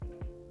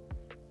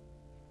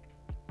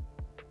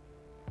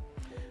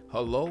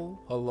Hello,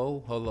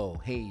 hello,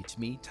 hello. Hey, it's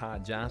me,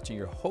 Todd Johnson,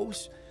 your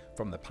host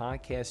from the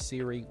podcast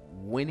series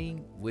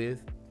Winning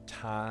with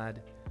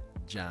Todd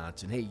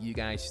Johnson. Hey, you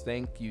guys,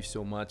 thank you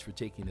so much for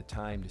taking the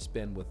time to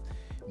spend with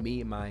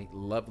me and my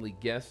lovely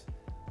guest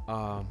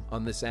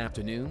on this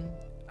afternoon.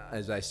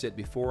 As I said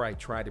before, I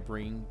try to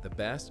bring the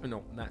best, or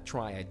no, not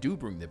try, I do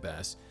bring the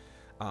best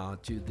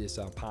to this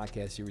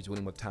podcast series,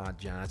 Winning with Todd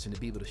Johnson, to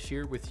be able to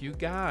share with you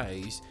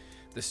guys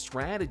the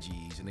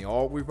strategies, and they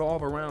all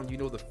revolve around,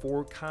 the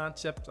four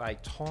concepts I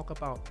talk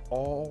about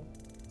all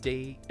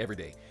day, every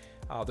day.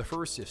 The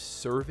first is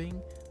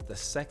serving, the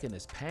second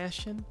is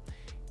passion,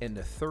 and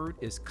the third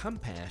is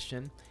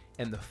compassion,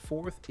 and the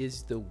fourth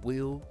is the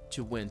will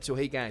to win. So,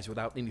 hey guys,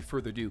 without any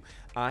further ado,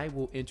 I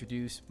will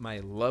introduce my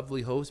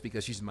lovely host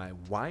because she's my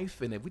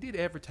wife, and we did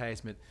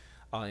advertisement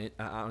on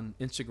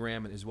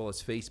Instagram as well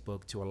as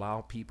Facebook to allow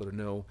people to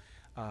know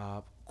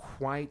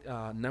quite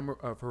a number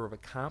of her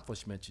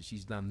accomplishments that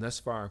she's done thus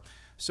far.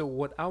 So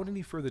without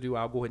any further ado,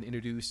 I'll go ahead and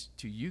introduce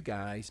to you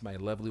guys my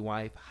lovely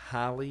wife,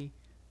 Holly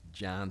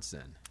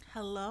Johnson.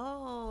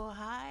 Hello.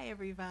 Hi,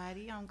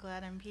 everybody. I'm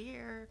glad I'm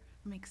here.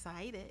 I'm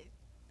excited.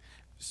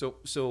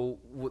 So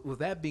with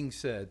that being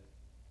said,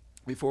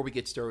 before we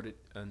get started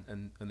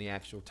on the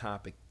actual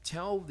topic,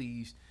 tell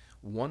these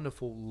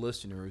wonderful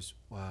listeners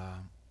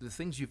the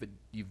things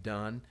you've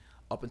done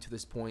up until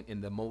this point,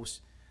 and the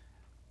most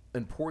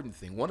important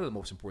thing, one of the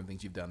most important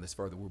things you've done this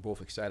far that we're both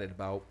excited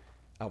about.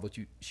 I'll let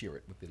you share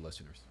it with the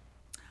listeners.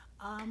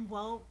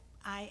 Well,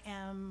 I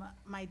am,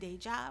 my day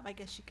job, I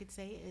guess you could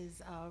say,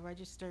 is a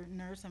registered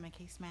nurse. I'm a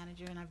case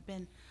manager, and I've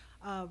been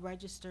a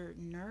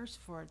registered nurse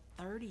for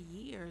 30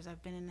 years.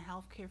 I've been in the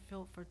healthcare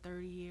field for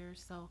 30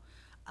 years. So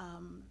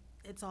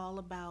it's all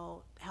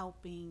about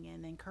helping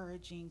and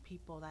encouraging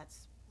people.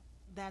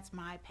 That's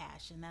my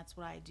passion. That's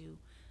what I do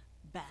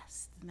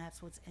best, and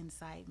that's what's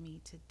inside me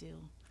to do.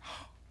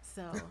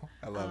 So,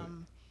 I love it.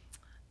 um,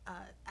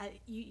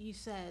 you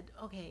said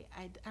okay.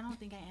 I don't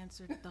think I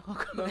answered the whole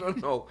No, no,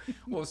 question. no.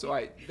 Well, so they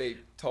What was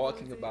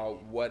talking it?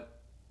 about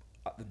what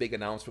the big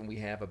announcement we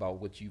have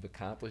about what you've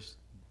accomplished.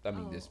 I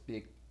mean, this Oh,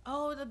 big.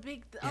 oh, the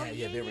big. Oh, Yeah,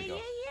 yeah. yeah, There we yeah, go.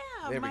 yeah,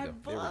 yeah. There we My go.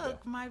 There we go.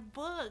 book, my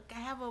book. I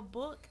have a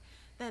book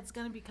that's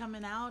gonna be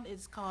coming out.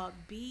 It's called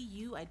 "Be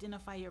You: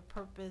 Identify Your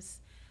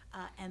Purpose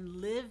and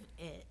Live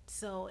It."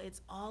 So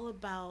it's all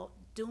about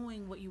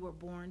doing what you were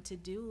born to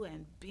do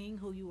and being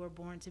who you were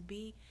born to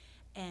be,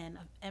 and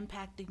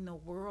impacting the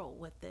world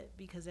with it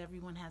because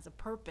everyone has a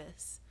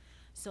purpose.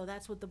 So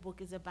that's what the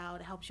book is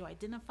about. It helps you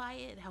identify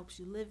it, it helps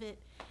you live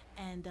it,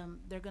 and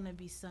there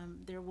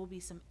will be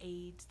some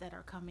aids that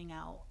are coming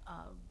out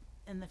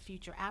in the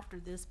future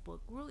after this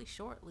book, really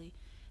shortly,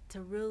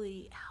 to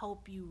really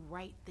help you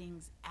write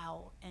things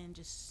out and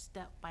just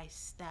step by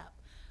step.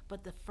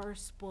 But the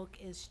first book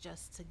is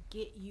just to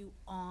get you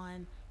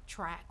on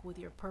track with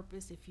your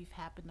purpose if you've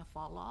happened to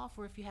fall off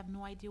or if you have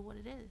no idea what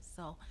it is.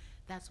 So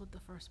that's what the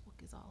first book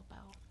is all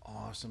about.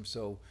 Awesome.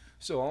 So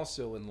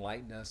also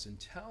enlighten us and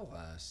tell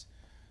us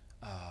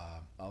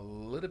a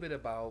little bit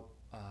about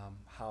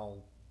how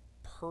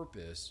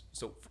purpose.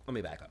 So let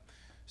me back up.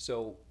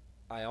 So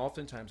I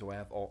oftentimes will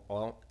have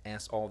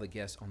ask all the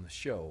guests on the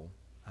show,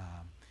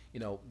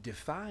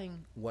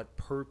 define what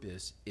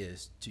purpose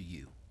is to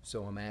you.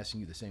 So I'm asking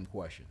you the same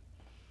question.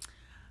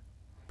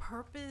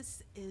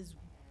 Purpose is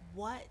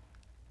what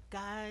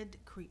God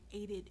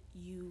created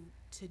you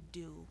to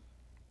do,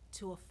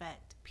 to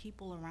affect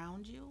people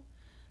around you,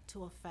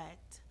 to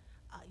affect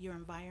your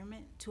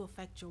environment, to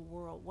affect your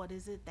world. What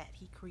is it that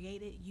He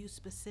created you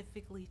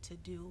specifically to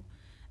do?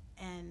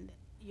 And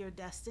your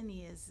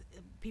destiny is,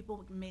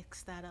 people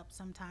mix that up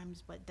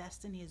sometimes, but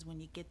destiny is when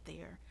you get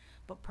there,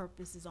 but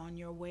purpose is on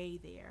your way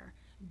there,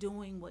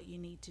 doing what you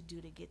need to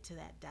do to get to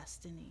that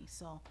destiny.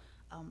 So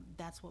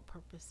that's what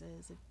purpose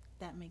is, if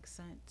that makes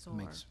sense. Or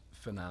Makes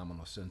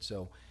phenomenal sense.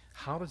 So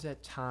how does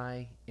that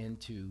tie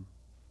into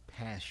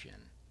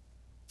passion?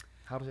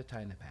 How does it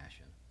tie into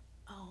passion?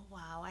 oh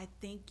wow, I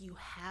think you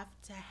have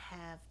to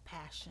have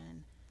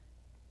passion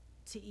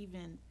to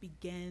even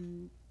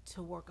begin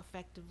to work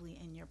effectively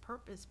in your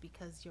purpose,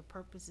 because your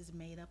purpose is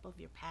made up of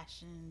your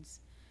passions,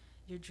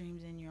 your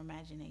dreams, and your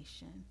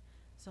imagination.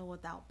 So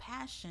without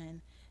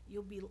passion,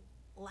 you'll be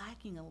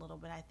lacking a little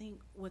bit. I think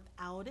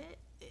without it,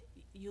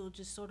 you'll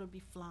just sort of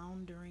be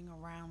floundering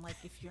around like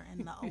if you're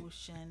in the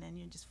ocean and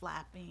you're just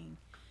flapping.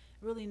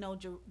 Really, no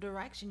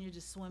direction. You're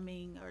just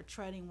swimming or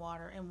treading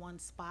water in one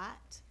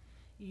spot.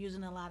 You're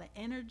using a lot of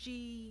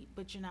energy,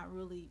 but you're not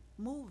really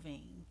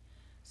moving.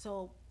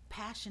 So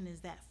passion is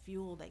that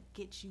fuel that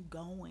gets you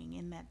going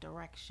in that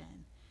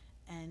direction,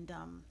 and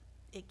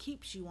it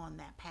keeps you on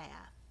that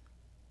path.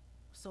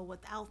 So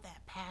without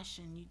that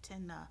passion, you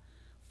tend to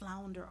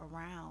flounder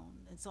around.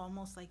 It's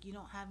almost like you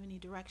don't have any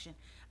direction.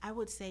 I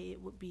would say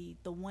it would be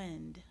the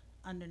wind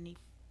underneath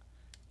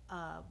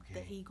the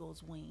Okay.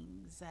 eagle's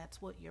wings.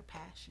 That's what your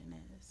passion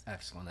is.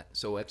 Excellent.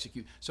 So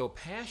execute. So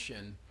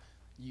passion,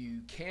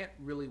 you can't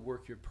really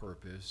work your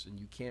purpose, and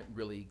you can't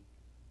really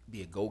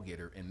be a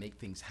go-getter and make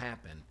things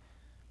happen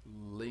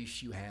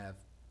unless you have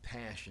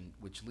passion,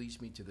 which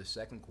leads me to the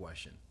second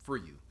question for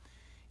you.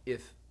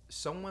 if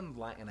someone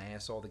and I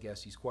ask all the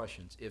guests these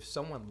questions, if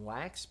someone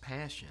lacks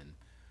passion,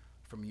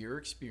 from your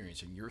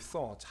experience and your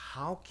thoughts,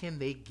 how can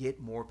they get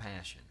more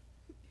passion?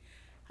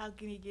 How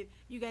can you get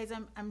you guys?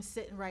 I'm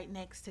sitting right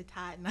next to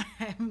Todd, and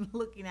I'm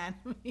looking at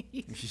him.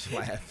 She's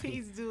laughing.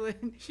 He's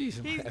doing She's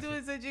he's laughing.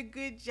 doing such a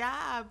good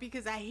job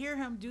because I hear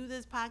him do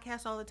this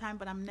podcast all the time,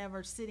 but I'm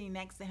never sitting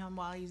next to him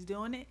while he's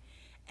doing it,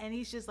 and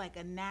he's just like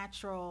a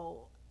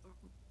natural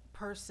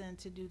person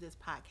to do this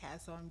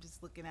podcast. So I'm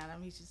just looking at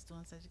him. He's just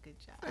doing such a good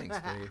job. Thanks,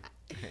 babe.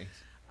 Thanks.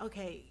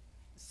 Okay,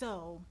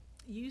 so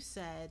you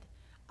said,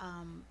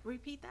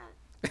 repeat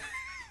that.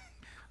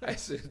 I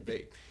said,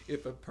 babe,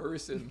 if a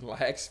person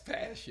lacks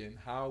passion,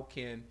 how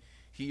can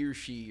he or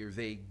she or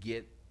they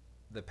get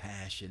the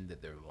passion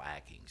that they're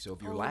lacking? So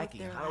if you're Oh, if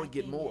lacking, they're how do we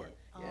get lacking more? it.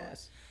 Oh.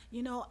 Yes.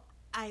 You know,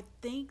 I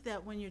think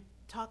that when you're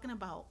talking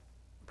about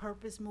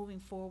purpose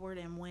moving forward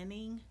and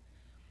winning,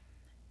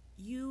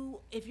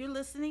 if you're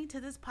listening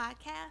to this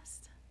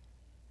podcast,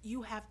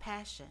 you have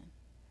passion.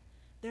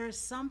 There is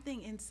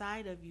something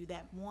inside of you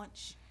that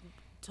wants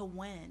to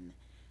win.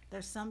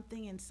 There's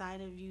something inside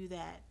of you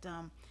that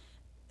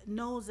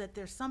knows that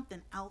there's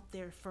something out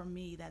there for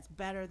me that's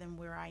better than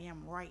where I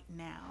am right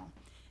now.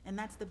 And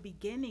that's the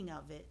beginning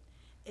of it.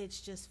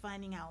 It's just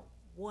finding out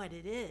what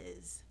it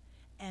is.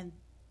 And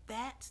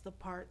that's the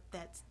part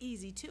that's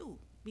easy too,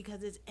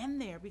 because it's in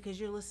there because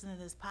you're listening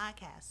to this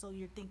podcast. So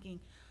you're thinking,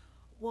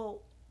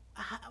 well,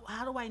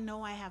 how do I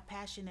know I have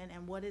passion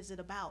and what is it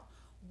about?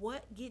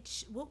 What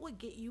would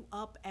get you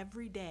up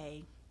every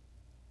day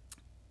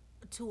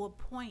to a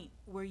point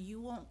where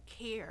you won't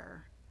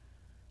care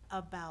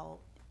about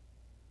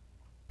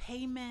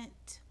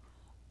payment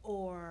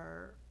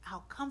or how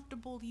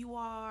comfortable you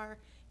are?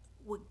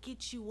 What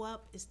gets you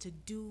up is to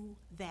do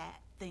that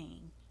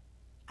thing.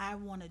 I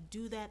want to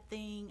do that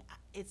thing.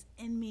 It's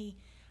in me.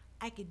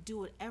 I could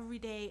do it every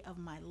day of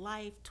my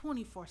life,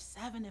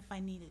 24/7 if I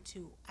needed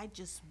to. I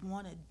just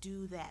want to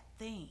do that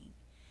thing.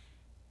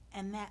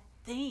 And that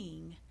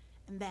thing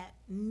and that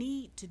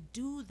need to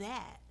do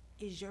that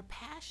is your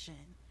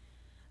passion.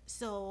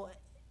 So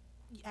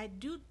I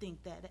do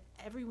think that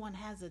everyone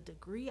has a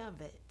degree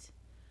of it,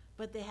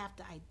 but they have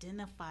to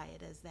identify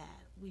it as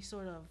that. We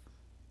sort of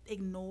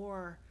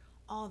ignore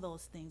all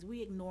those things.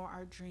 We ignore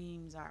our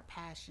dreams, our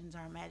passions,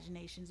 our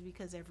imaginations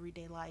because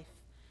everyday life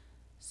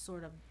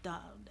sort of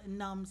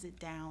numbs it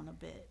down a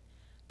bit.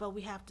 But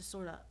we have to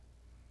sort of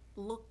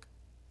look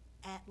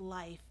at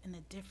life in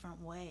a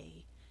different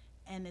way.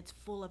 And it's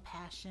full of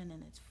passion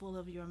and it's full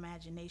of your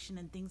imagination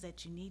and things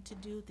that you need to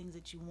do, things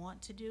that you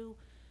want to do,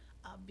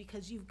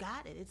 because you've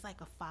got it. It's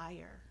like a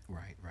fire.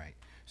 Right, right.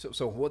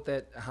 So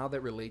how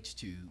that relates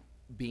to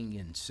being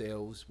in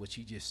sales, what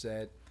you just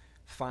said,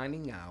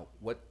 finding out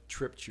what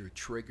tripped your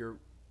trigger.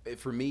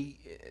 For me,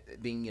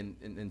 being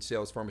in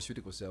sales,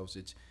 pharmaceutical sales,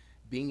 it's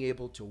being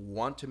able to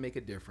want to make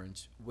a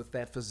difference with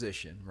that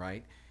physician,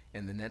 right?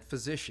 And then that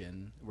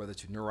physician, whether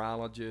it's a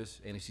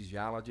neurologist,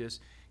 anesthesiologist,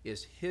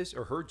 is his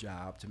or her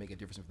job to make a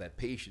difference with that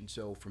patient.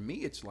 So for me,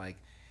 it's like,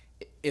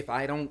 if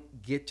I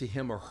don't get to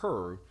him or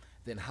her,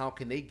 then how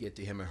can they get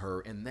to him or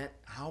her? And that,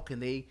 how can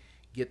they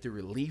get the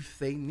relief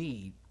they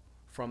need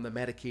from the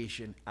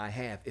medication I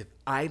have? If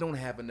I don't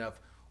have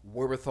enough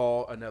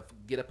wherewithal, enough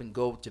get up and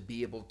go to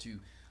be able to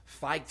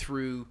fight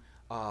through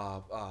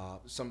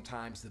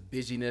sometimes the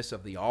busyness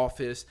of the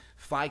office,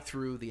 fight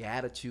through the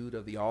attitude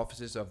of the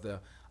offices of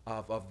the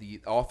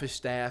office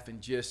staff,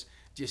 and just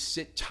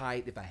sit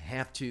tight if I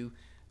have to.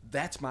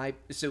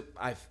 So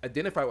I've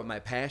identified what my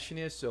passion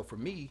is. So for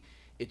me,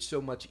 it's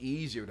so much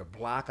easier to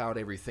block out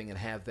everything and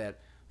have that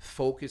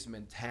focused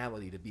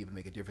mentality to be able to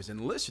make a difference.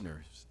 And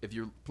listeners,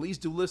 please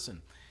do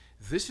listen.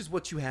 This is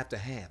what you have to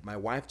have. My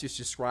wife just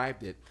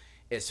described it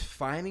as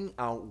finding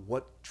out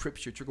what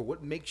trips your trigger,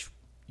 what makes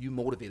you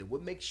motivated,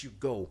 what makes you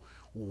go.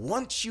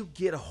 Once you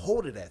get a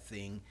hold of that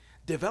thing,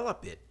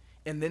 develop it.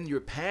 And then your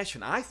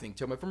passion, I think,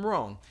 tell me if I'm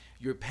wrong,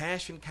 your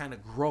passion kind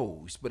of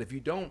grows. But if you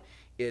don't,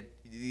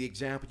 the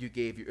example you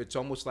gave, it's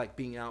almost like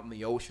being out in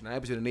the ocean. I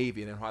was in the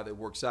Navy, and how that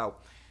works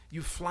out.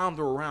 You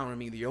flounder around. I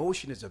mean, the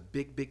ocean is a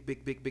big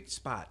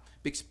spot,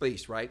 big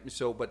space, right?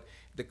 So, but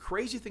the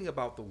crazy thing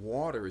about the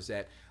water is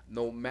that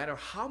no matter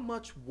how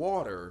much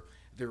water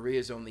there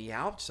is on the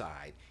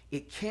outside,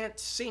 it can't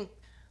sink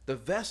the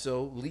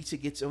vessel at least it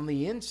gets on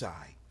the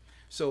inside.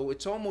 So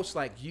it's almost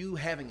like you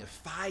having a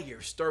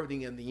fire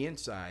starting on the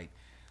inside,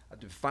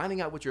 finding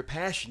out what your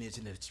passion is,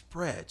 and it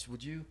spreads. What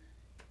do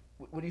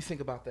you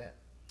think about that?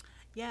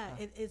 Yeah,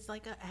 it's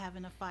like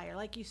having a fire.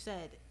 Like you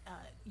said,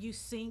 you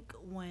sink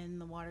when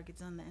the water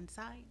gets on the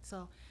inside.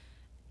 So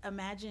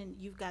imagine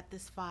you've got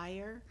this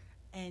fire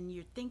and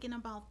you're thinking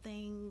about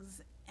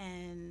things,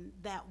 and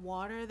that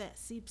water that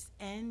seeps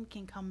in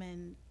can come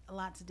in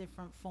lots of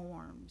different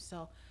forms.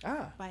 So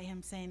by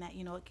him saying that,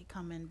 it could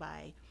come in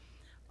by,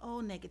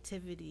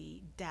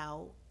 negativity,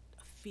 doubt,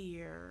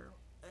 fear,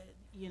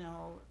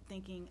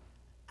 thinking,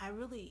 I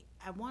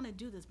want to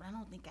do this, but I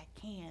don't think I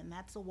can.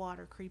 That's the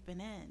water creeping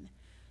in.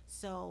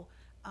 So,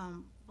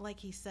 like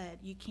he said,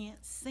 you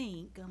can't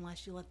sink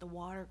unless you let the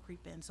water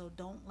creep in. So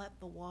don't let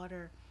the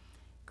water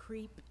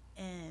creep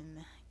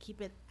in,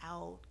 keep it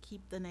out,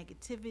 keep the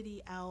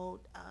negativity out,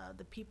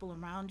 the people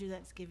around you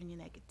that's giving you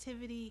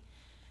negativity,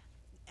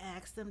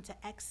 ask them to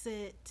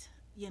exit,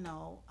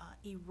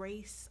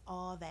 erase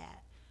all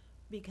that,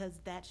 because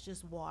that's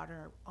just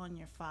water on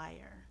your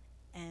fire.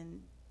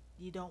 And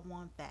you don't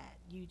want that.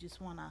 You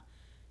just want to,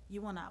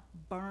 you want a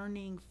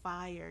burning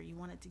fire. You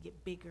want it to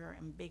get bigger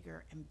and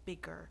bigger and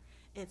bigger.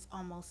 It's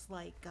almost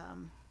like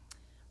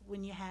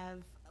when you have,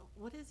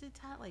 what is it,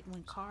 Todd? Like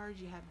when cars,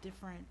 you have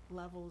different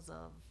levels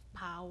of Oh,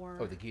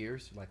 power, the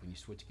gears, like when you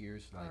switch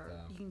gears, like or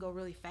you can go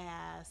really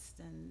fast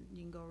and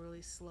you can go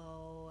really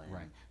slow. And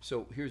right.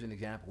 So here's an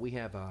example. We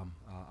have a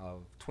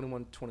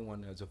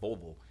 2121 as a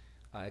Volvo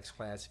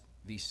X-Class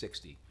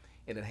V60,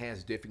 and it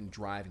has different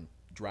driving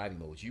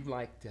modes. You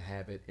like to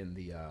have it in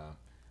the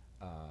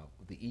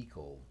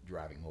eco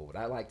driving mode.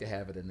 I like to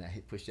have it in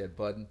that push that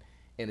button,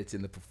 and it's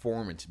in the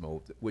performance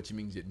mode, which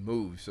means it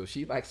moves. So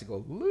she likes to go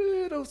a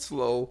little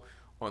slow.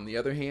 On the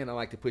other hand, I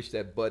like to push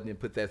that button and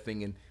put that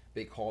thing in.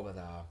 They call it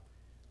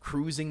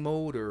cruising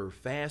mode or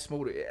fast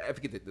mode. I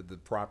forget the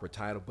proper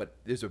title, but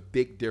there's a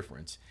big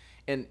difference.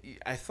 And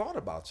I thought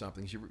about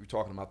something. You were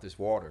talking about this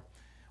water.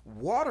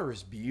 Water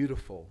is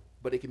beautiful,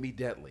 but it can be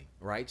deadly,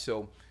 right?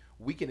 So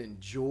we can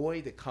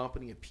enjoy the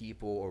company of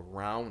people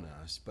around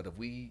us, but if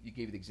you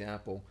gave the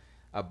example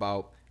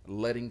about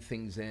letting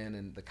things in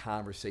and the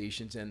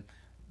conversations, and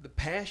the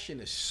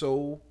passion is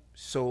so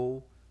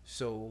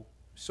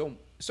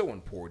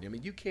important. I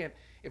mean, you can't,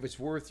 if it's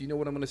worth, you know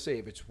what I'm going to say,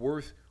 if it's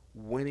worth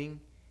winning,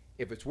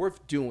 if it's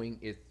worth doing,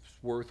 it's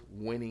worth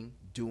winning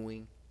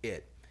doing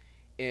it.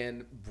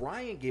 And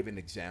Brian gave an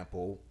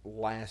example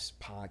last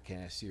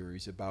podcast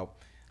series about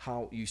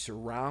how you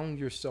surround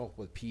yourself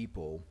with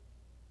people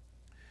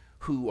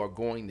who are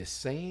going the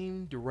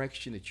same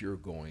direction that you're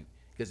going.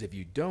 Because if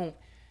you don't,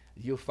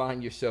 you'll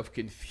find yourself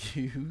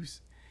confused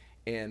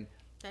and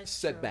that's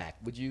set true. back.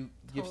 Would you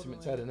give some Totally.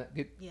 insight on that?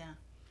 Good. Yeah.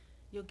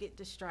 You'll get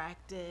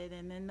distracted,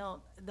 and then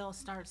they'll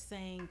start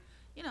saying,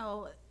 you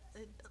know,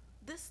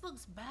 this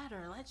looks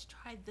better. Let's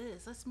try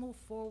this. Let's move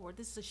forward.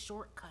 This is a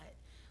shortcut.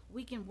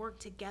 We can work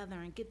together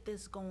and get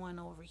this going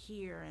over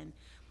here.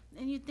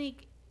 And you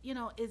think,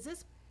 is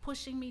this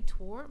pushing me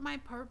toward my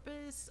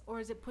purpose, or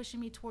is it pushing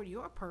me toward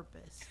your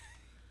purpose?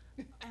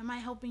 Am I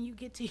helping you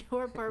get to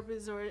your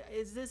purpose, or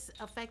is this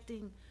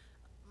affecting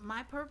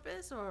my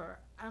purpose? Or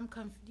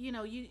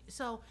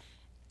so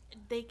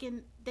they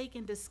can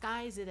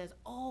disguise it as,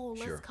 oh,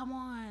 let's Sure. come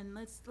on,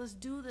 let's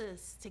do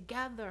this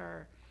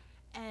together,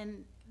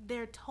 and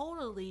they're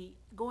totally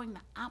going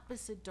the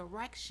opposite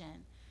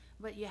direction.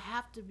 But you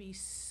have to be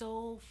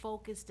so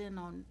focused in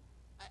on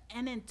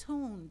and in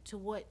tune to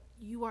what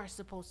you are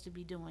supposed to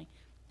be doing.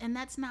 And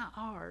that's not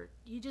hard.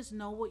 You just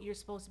know what you're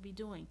supposed to be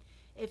doing.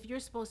 If you're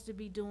supposed to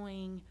be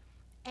doing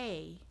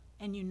A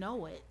and you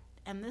know it,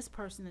 and this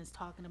person is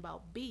talking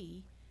about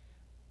B,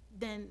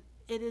 then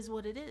it is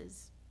what it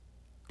is.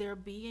 They're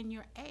B and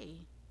you're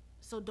A.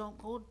 So don't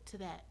go to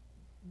that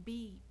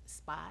B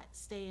spot,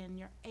 stay in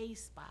your A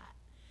spot.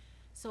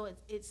 So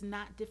it's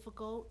not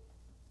difficult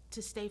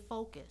to stay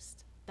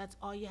focused. That's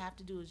all you have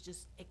to do, is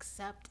just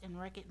accept and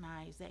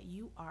recognize that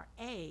you are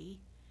A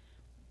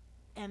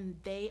and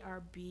they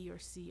are B or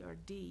C or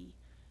D.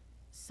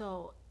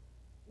 So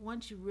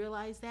once you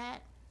realize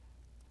that,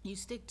 you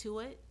stick to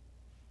it.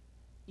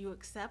 You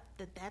accept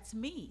that that's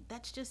me.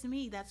 That's just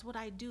me. That's what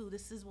I do.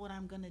 This is what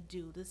I'm going to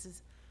do. This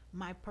is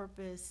my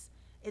purpose.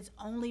 It's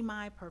only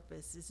my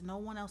purpose. It's no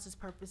one else's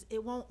purpose.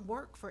 It won't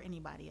work for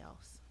anybody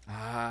else.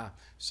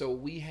 So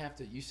we have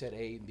to, you said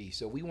A and B.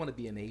 So we want to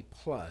be an A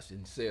plus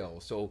in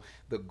sales. So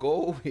the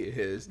goal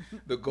is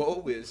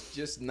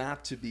just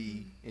not to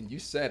be, and you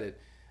said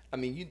it. I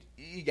mean,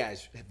 you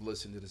guys have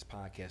listened to this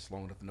podcast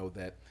long enough to know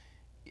that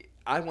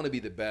I want to be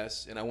the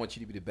best, and I want you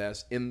to be the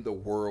best in the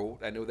world.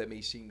 I know that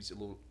may seem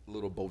a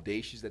little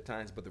bodacious at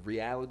times, but the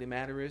reality of the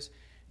matter is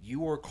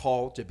you are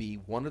called to be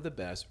one of the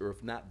best, or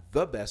if not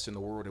the best in the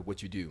world at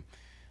what you do.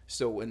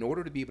 So in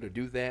order to be able to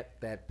do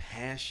that, that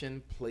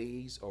passion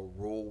plays a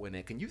role in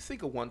it. Can you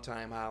think of one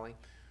time, Holly,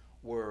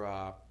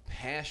 where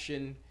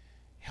passion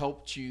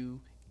helped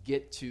you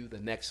get to the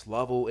next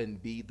level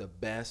and be the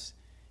best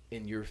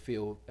in your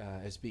field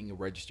as being a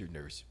registered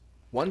nurse?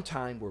 One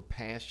time where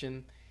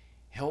passion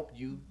helped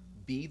you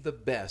be the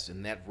best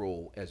in that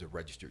role as a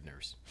registered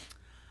nurse.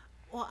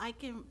 Well, I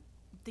can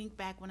think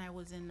back when I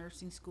was in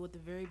nursing school at the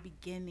very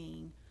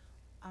beginning,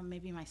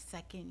 maybe my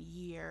second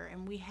year,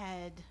 and we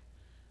had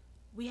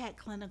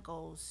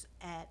clinicals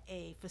at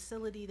a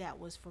facility that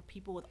was for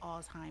people with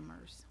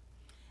Alzheimer's.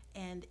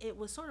 And it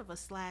was sort of a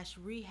slash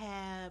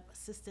rehab,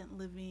 assistant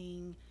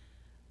living,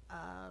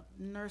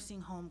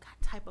 nursing home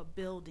type of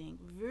building.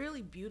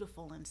 Really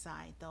beautiful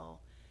inside, though.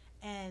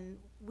 And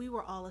we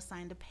were all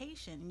assigned a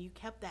patient, and you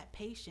kept that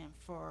patient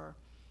for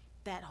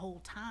that whole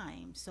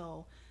time.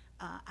 So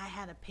I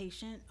had a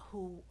patient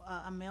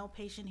a male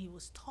patient. He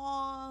was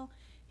tall.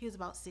 He was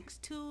about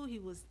 6'2". He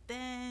was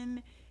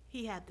thin.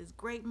 He had this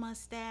great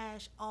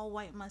mustache, all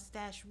white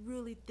mustache,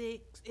 really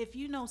thick. If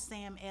you know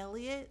Sam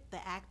Elliott,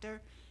 the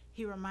actor,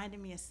 He reminded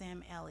me of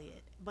Sam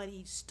Elliott, but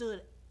he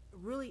stood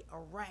really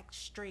erect,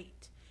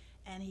 straight,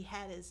 and he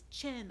had his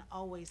chin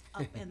always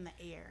up in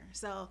the air.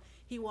 So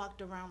he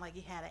walked around like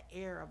he had an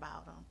air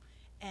about him.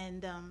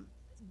 And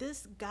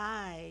this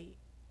guy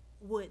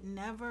would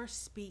never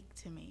speak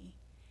to me.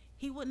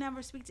 He would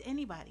never speak to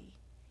anybody.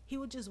 He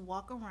would just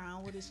walk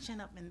around with his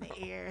chin up in the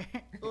air,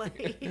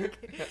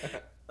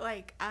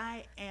 like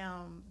I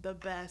am the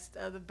best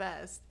of the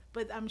best.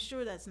 But I'm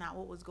sure that's not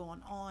what was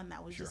going on.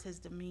 That was Sure. just his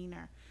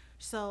demeanor.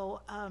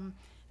 So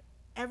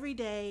every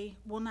day,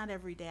 well, not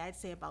every day, I'd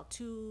say about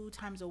 2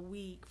 times a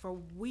week for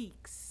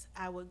weeks,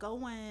 I would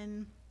go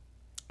in,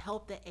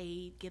 help the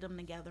aide, get them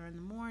together in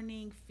the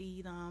morning,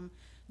 feed them,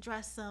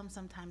 dress them.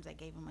 Sometimes I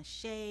gave him a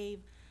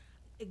shave.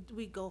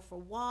 We go for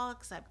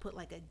walks. I put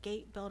like a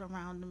gait belt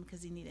around him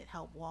because he needed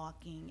help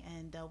walking,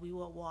 and we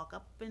would walk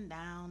up and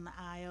down the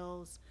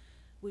aisles.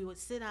 We would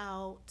sit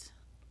out,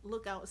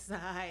 look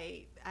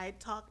outside. I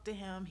talked to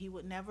him. He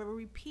would never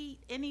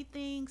repeat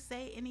anything,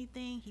 say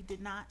anything. He did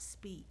not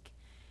speak.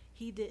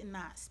 He did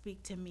not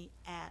speak to me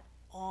at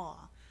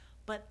all.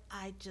 But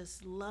I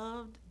just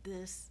loved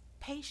this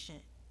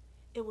patient.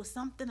 It was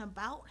something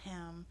about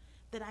him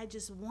that I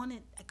just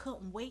wanted. I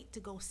couldn't wait to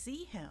go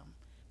see him.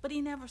 But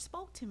he never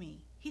spoke to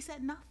me. He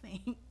said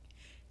nothing.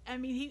 I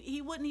mean,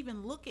 he wouldn't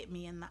even look at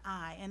me in the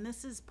eye. And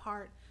this is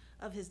part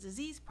of his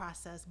disease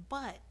process.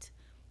 But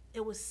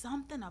it was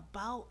something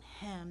about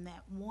him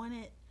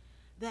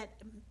that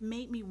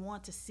made me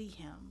want to see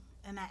him.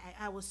 And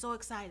I was so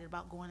excited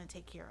about going to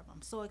take care of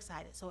him. So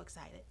excited, so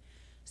excited.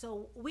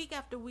 So week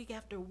after week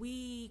after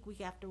week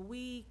after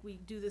week, we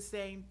do the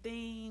same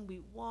thing. We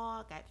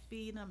walk, I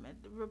feed him,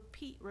 and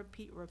repeat,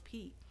 repeat,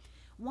 repeat.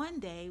 One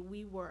day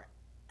we were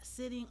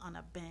sitting on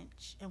a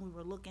bench and we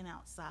were looking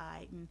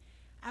outside, and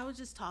I was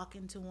just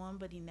talking to him,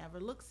 but he never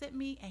looks at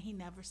me and he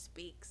never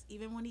speaks.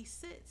 Even when he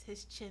sits,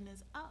 his chin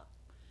is up.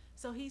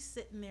 So he's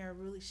sitting there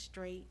really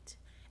straight,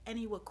 and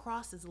he would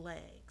cross his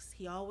legs.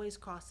 He always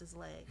crossed his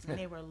legs, and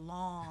they were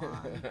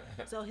long.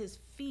 So his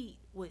feet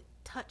would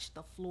touch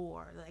the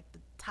floor, like the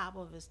top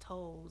of his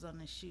toes on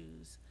his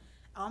shoes,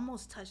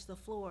 almost touch the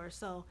floor.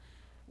 So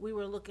we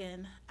were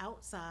looking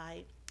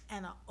outside,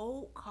 and an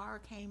old car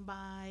came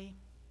by,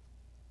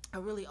 a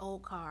really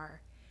old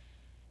car,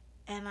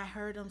 and I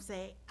heard him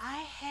say, "I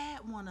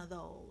had one of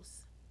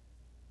those."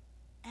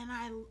 And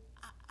I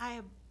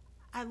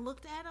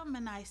looked at him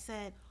and I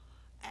said,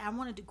 I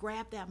wanted to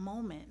grab that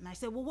moment, and I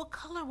said, "Well, what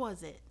color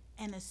was it?"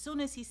 And as soon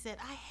as he said,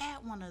 "I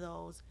had one of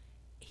those,"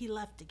 he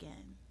left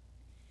again,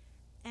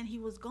 and he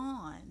was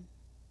gone.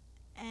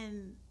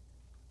 And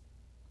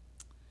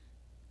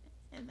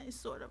I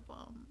sort of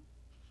Oh,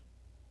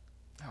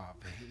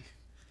 baby.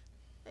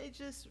 it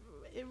just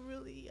it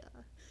really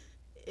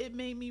it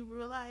made me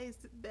realize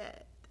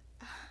that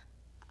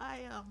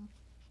I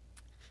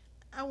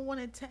I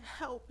wanted to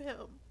help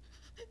him,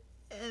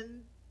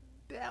 and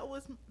that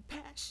was my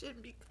passion,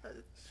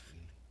 because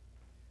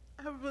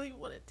I really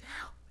wanted to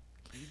help.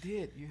 You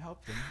did. You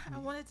helped him. I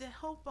wanted to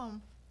help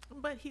him,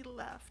 but he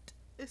left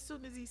as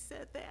soon as he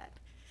said that.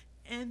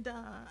 And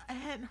I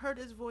hadn't heard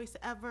his voice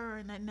ever,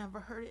 and I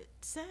never heard it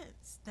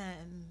since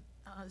then.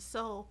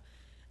 So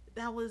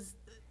that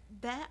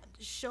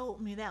showed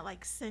me, that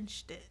like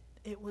cinched it.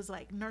 It was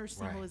like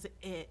nursing Right. was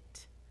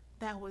it.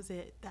 That was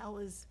it.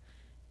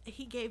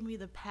 He gave me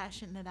the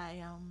passion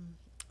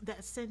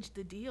that cinched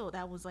the deal.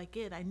 That was like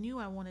it. I knew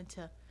I wanted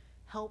to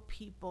help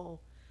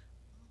people,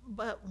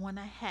 but when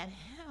I had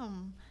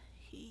him,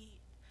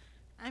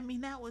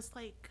 that was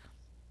like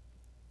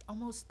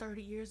almost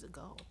 30 years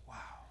ago. Wow.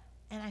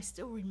 And I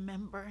still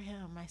remember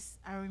him.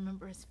 I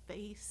remember his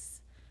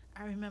face.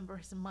 I remember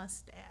his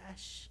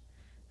mustache.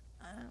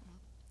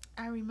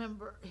 I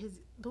remember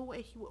the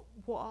way he would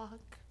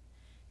walk.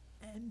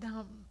 And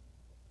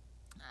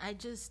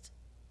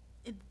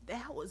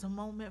that was a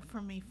moment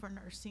for me for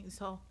nursing.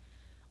 So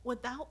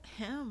without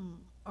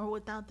him, or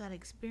without that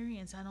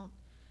experience, I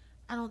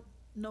don't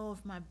know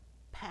if my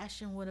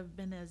passion would have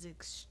been as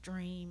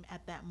extreme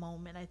at that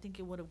moment. I think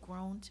it would have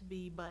grown to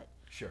be, but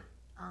Sure.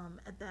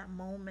 at that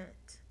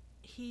moment,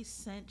 he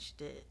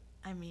cinched it.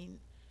 I mean,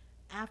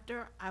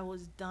 after I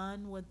was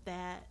done with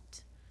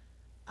that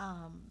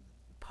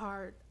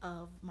part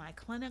of my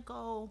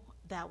clinical,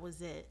 that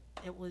was it.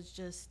 It was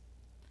just,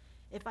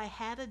 if I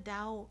had a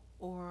doubt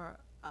or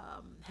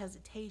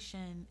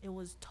hesitation, it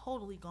was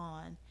totally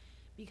gone,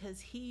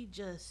 because he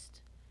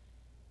just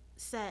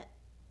set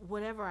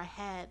whatever I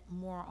had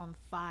more on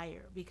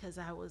fire, because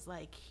I was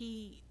like,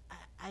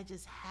 I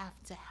just have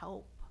to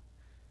help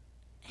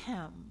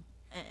him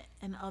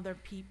and other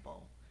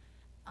people.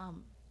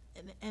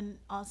 And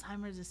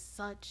Alzheimer's is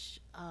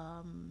such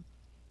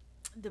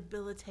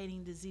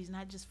debilitating disease,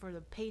 not just for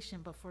the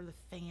patient but for the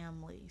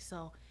family.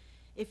 So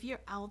if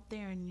you're out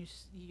there and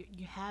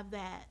you have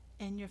that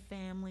in your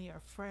family or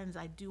friends,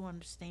 I do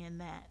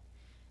understand that.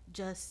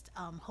 Just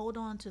hold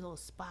on to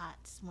those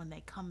spots when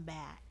they come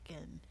back,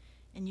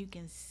 and you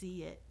can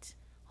see it.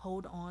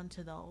 Hold on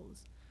to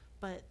those.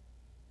 But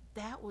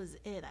that was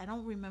it. I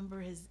don't remember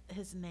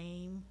his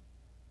name,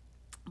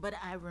 but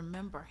I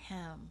remember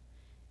him.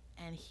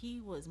 and he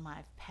was my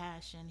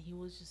passion. He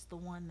was just the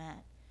one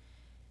that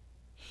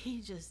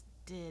he just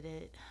did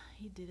it.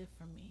 He did it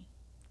for me.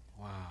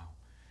 Wow.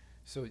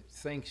 So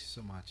thanks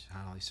so much,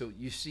 Holly. So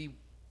you see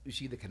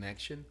the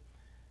connection.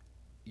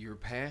 Your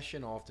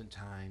passion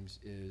oftentimes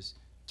is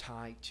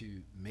tied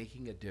to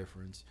making a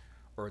difference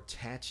or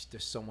attached to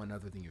someone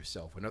other than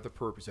yourself, another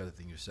purpose other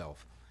than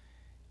yourself.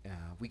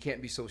 We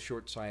can't be so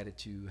short-sighted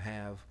to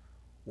have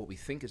what we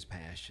think is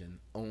passion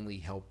only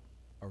help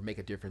or make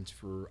a difference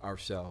for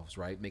ourselves,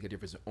 right? Make a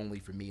difference only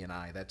for me and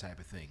I, that type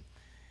of thing.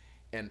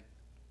 And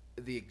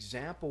the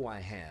example I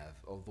have,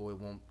 although it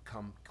won't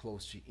come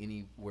close to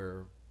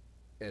anywhere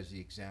as the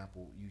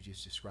example you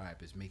just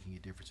described as making a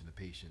difference in the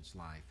patient's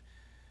life,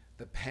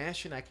 the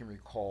passion I can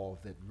recall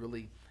that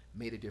really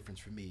made a difference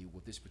for me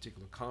with this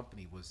particular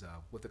company was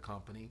with the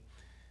company,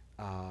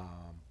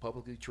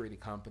 publicly traded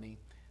company.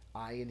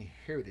 I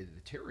inherited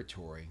a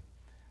territory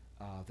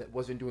that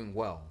wasn't doing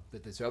well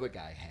that this other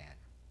guy had,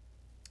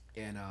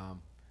 and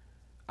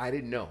I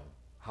didn't know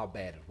how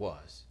bad it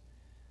was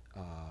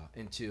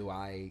until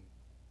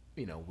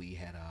we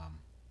had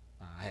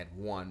I had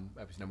won.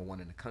 I was number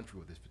one in the country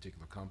with this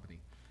particular company,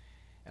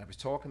 and I was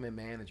talking to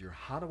my manager.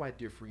 How do I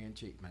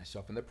differentiate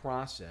myself in the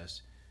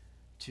process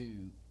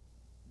to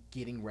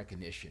getting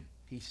recognition?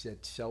 He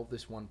said, sell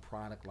this one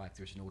product like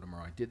there's no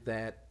tomorrow. I did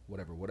that,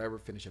 whatever,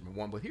 finished at number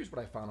one. But here's what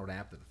I found out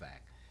after the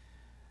fact.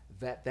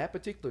 That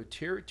particular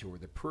territory,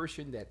 the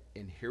person that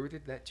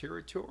inherited that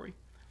territory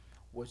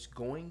was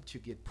going to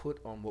get put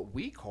on what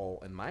we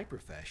call in my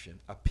profession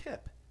a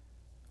PIP,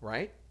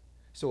 right?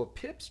 So a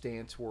PIP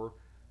stands for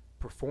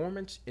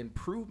Performance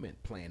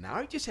Improvement Plan. Now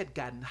I just had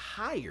gotten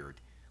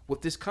hired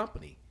with this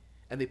company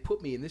and they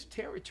put me in this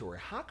territory.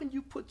 How can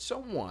you put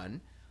someone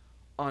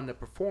on the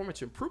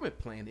performance improvement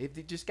plan if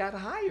they just got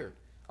hired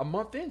a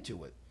month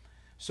into it?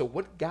 So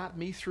what got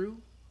me through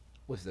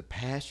was the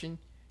passion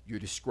you're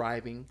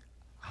describing,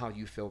 how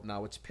you felt.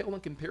 Now it's pale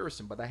in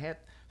comparison, but I had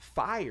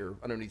fire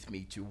underneath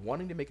me to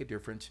wanting to make a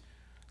difference,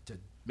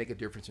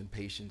 in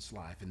patients'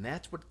 life. And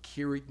that's what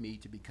carried me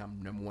to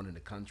become number one in the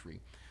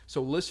country.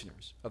 So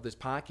listeners of this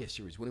podcast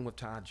series, Winning with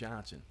Todd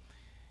Johnson,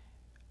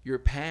 your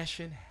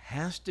passion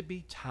has to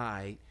be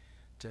tied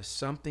to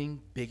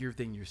something bigger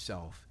than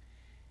yourself.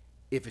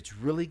 If it's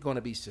really going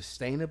to be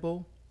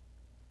sustainable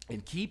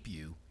and keep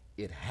you,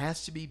 it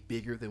has to be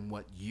bigger than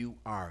what you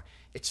are.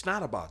 It's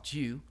not about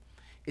you.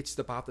 It's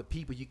about the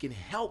people you can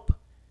help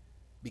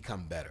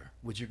become better.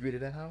 Would you agree to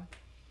that, Holly?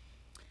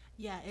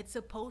 Yeah, it's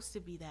supposed to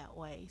be that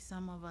way.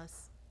 Some of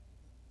us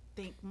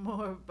think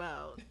more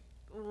about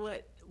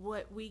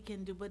what we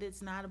can do, but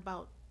it's not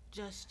about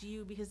just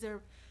you, because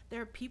there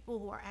are people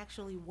who are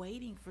actually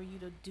waiting for you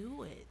to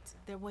do it.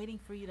 They're waiting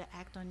for you to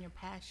act on your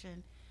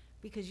passion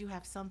because you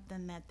have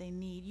something that they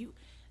need.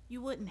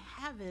 You wouldn't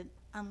have it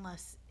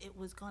unless it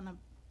was going to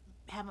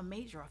have a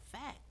major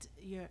effect.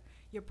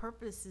 Your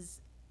purpose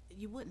is,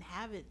 you wouldn't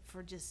have it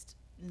for just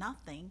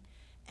nothing.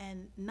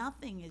 And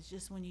nothing is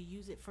just when you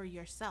use it for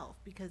yourself,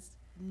 because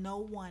no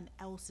one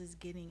else is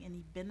getting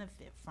any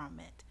benefit from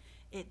it.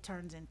 It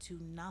turns into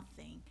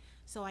nothing.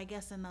 So I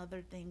guess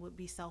another thing would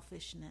be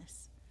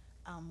selfishness,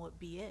 would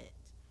be it.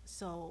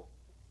 So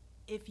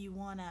if you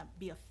want to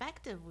be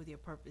effective with your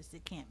purpose,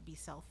 it can't be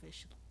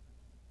selfishly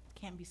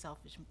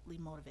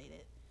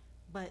motivated.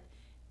 But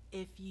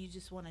if you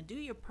just want to do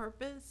your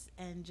purpose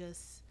and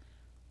just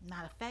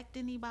not affect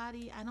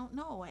anybody, I don't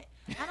know.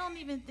 I don't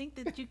even think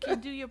that you can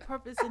do your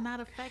purpose and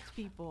not affect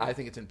people. I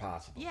think it's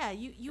impossible. Yeah,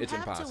 you It's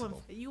have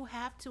impossible. to. You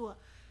have to.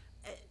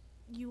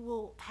 You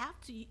will have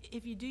to.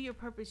 If you do your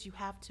purpose, you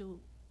have to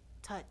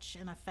touch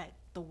and affect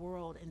the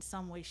world in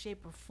some way,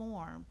 shape, or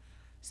form.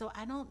 So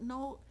I don't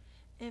know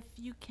if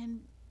you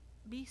can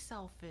be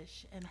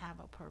selfish and have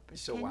a purpose.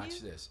 So Can watch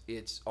you? this.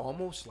 It's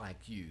almost like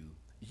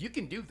you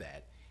can do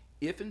that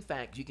if in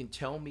fact you can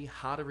tell me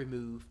how to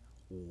remove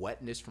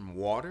wetness from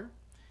water,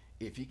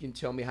 if you can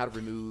tell me how to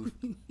remove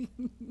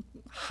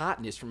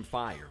hotness from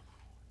fire.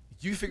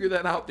 You figure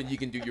that out, then you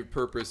can do your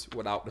purpose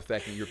without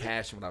affecting your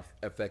passion, without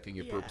affecting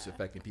your purpose, Yeah.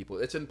 affecting people.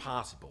 It's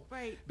impossible.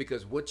 Right.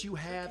 Because what you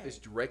have Okay. is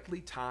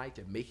directly tied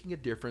to making a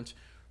difference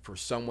for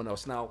someone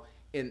else. Now,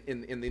 in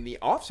the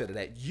offset of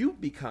that, you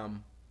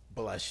become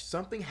blessed.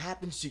 Something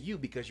happens to you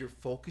because you're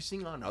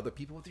focusing on other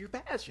people with your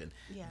passion.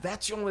 Yeah.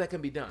 That's the only way that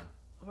can be done.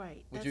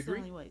 Right. Would That's you agree? the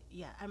only way.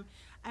 Yeah.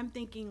 I'm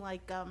thinking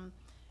like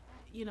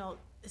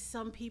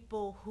some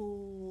people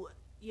who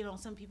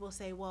some people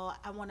say, well,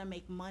 I want to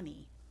make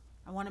money.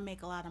 I want to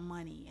make a lot of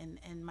money,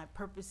 and my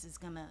purpose is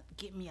going to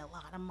get me a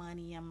lot of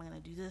money. I'm going to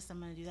do this, I'm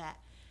going to do that.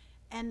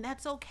 And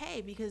that's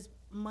okay, because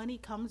money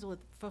comes with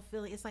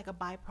fulfilling. It's like a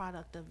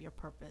byproduct of your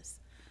purpose.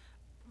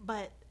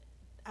 But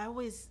I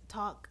always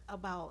talk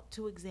about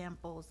two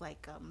examples,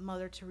 like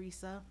Mother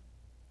Teresa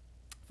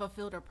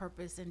fulfilled her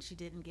purpose and she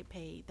didn't get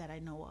paid, that I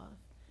know of.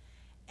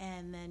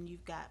 And then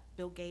you've got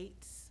Bill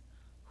Gates,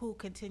 who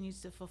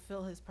continues to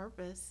fulfill his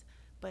purpose,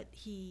 but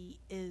he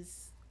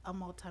is a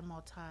multi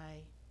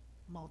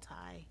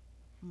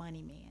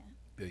money man.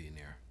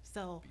 Billionaire,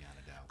 So beyond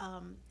a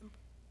doubt.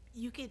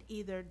 you could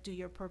either do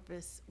your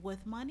purpose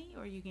with money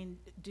or you can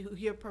do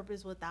your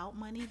purpose without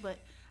money, but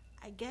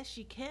I guess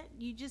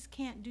you just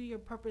can't do your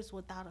purpose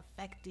without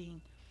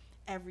affecting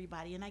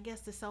everybody. And I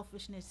guess the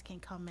selfishness can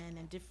come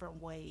in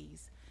different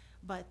ways,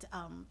 but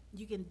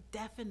you can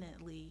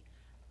definitely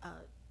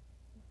uh,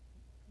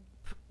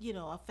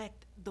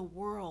 affect the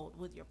world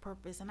with your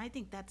purpose. And I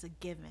think that's a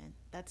given.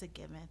 That's a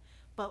given.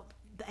 But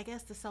I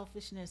guess the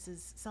selfishness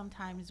is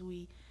sometimes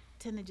we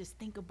tend to just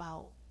think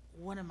about,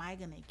 what am I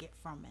going to get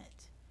from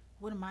it?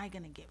 What am I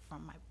going to get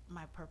from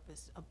my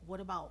purpose? What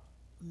about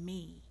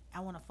me? I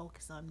want to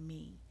focus on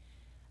me.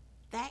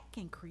 That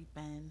can creep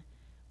in,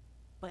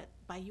 but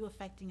by you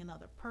affecting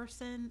another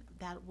person,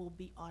 that will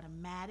be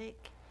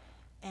automatic.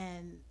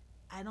 And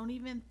I don't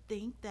even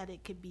think that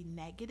it could be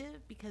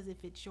negative, because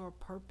if it's your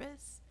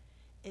purpose,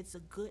 it's a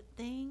good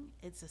thing,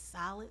 it's a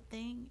solid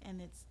thing,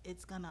 and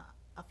it's gonna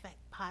affect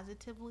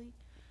positively.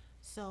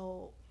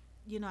 So,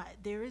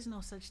 there is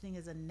no such thing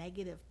as a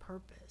negative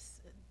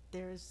purpose.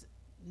 There's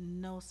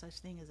no such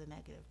thing as a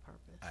negative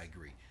purpose. I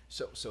agree.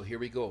 So here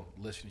we go,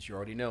 listeners. You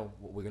already know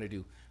what we're going to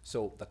do.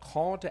 So the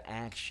call to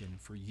action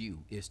for you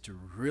is to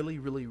really,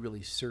 really,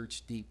 really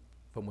search deep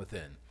from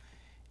within,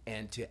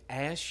 and to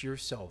ask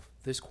yourself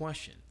this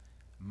question: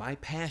 my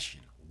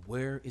passion,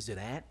 where is it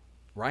at?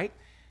 Right?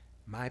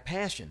 My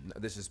passion.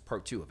 This is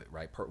part two of it,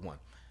 right? Part one.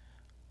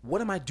 What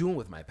am I doing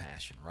with my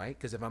passion, right?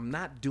 Because if I'm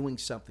not doing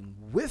something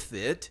with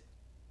it,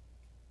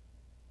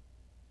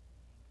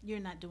 You're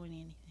not doing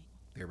anything.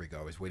 there we go.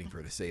 I was waiting for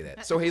her to say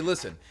that. So, hey,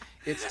 listen,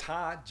 it's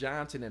Todd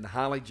Johnson and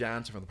Holly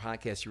Johnson from the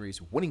podcast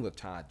series Winning with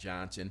Todd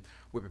Johnson.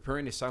 We're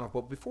preparing to sign off.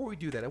 But before we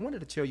do that, I wanted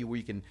to tell you where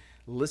you can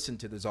listen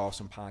to this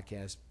awesome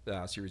podcast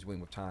series Winning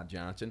with Todd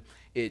Johnson.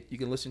 You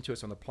can listen to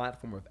us on the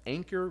platform of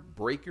Anchor,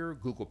 Breaker,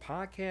 Google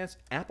Podcasts,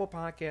 Apple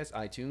Podcasts,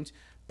 iTunes,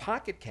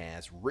 Pocket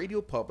Cast, Radio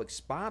Public,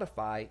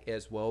 Spotify,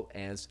 as well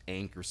as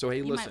Anchor. So, hey,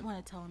 You listen. might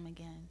want to tell them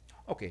again.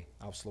 Okay,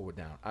 I'll slow it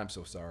down. I'm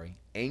so sorry.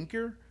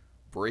 Anchor,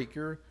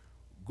 Breaker,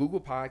 Google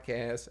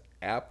Podcasts,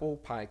 Apple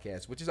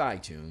Podcasts, which is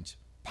iTunes,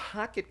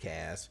 Pocket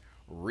Cast,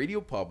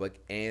 Radio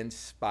Public, and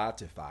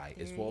Spotify,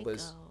 There as well you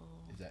as, go.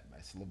 is that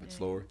nice? A little bit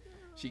slower.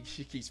 She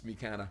keeps me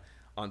kind of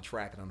on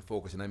track and on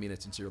focus, and I mean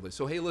it sincerely.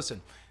 So, hey,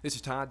 listen, this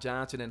is Todd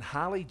Johnson and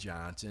Holly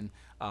Johnson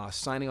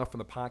signing off from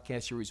the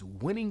podcast series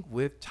Winning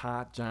with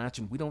Todd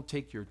Johnson. We don't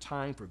take your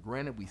time for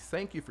granted. We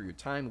thank you for your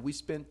time. We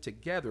spent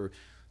together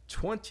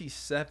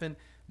 27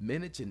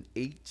 minutes and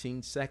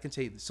 18 seconds.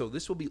 Hey, so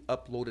this will be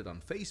uploaded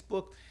on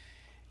Facebook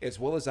as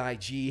well as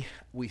IG.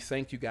 We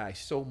thank you guys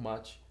so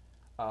much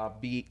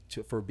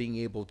for being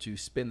able to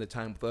spend the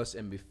time with us.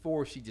 And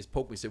before she just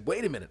poked me and said,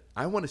 wait a minute,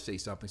 I want to say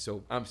something.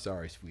 So I'm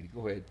sorry, sweetie.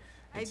 Go ahead.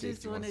 I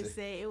just want to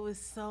say it was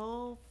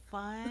so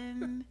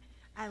fun.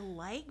 I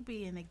like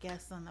being a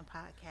guest on the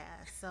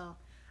podcast. So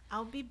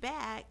I'll be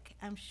back.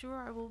 I'm sure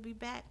I will be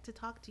back to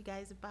talk to you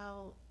guys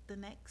about the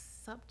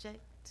next subject.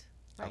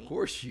 Right? Of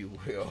course you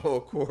will.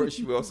 Of course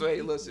you will. So,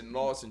 hey, listen, in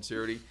all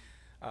sincerity,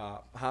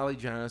 Holly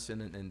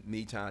Johnson and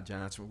me, Todd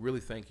Johnson, we really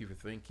thank you for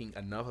thinking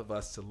enough of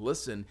us to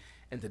listen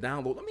and to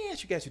download. Let me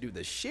ask you guys to do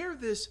this. Share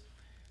this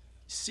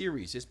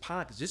series, this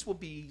podcast. This will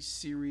be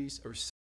series or